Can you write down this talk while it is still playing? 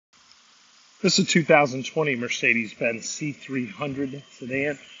This is a 2020 Mercedes-Benz C300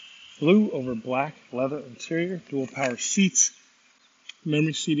 sedan. Blue over black leather interior, dual power seats,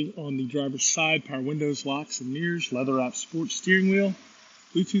 memory seating on the driver's side, power windows, locks and mirrors, leather wrapped sports steering wheel,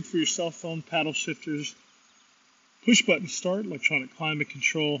 Bluetooth for your cell phone, paddle shifters, push button start, electronic climate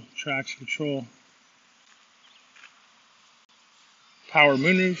control, traction control, power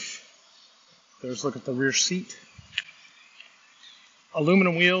moonroof. There's a look at the rear seat.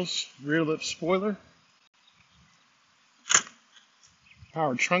 Aluminum wheels, rear lip spoiler,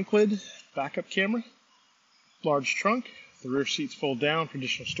 power trunk lid, backup camera, large trunk. The rear seats fold down for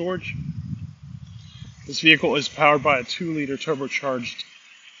additional storage. This vehicle is powered by a 2-liter turbocharged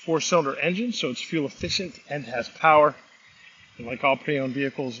 4-cylinder engine, so it's fuel efficient and has power. And like all pre-owned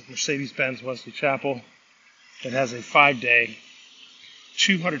vehicles, Mercedes-Benz Wesley Chapel, it has a 5-day,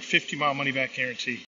 250-mile money-back guarantee.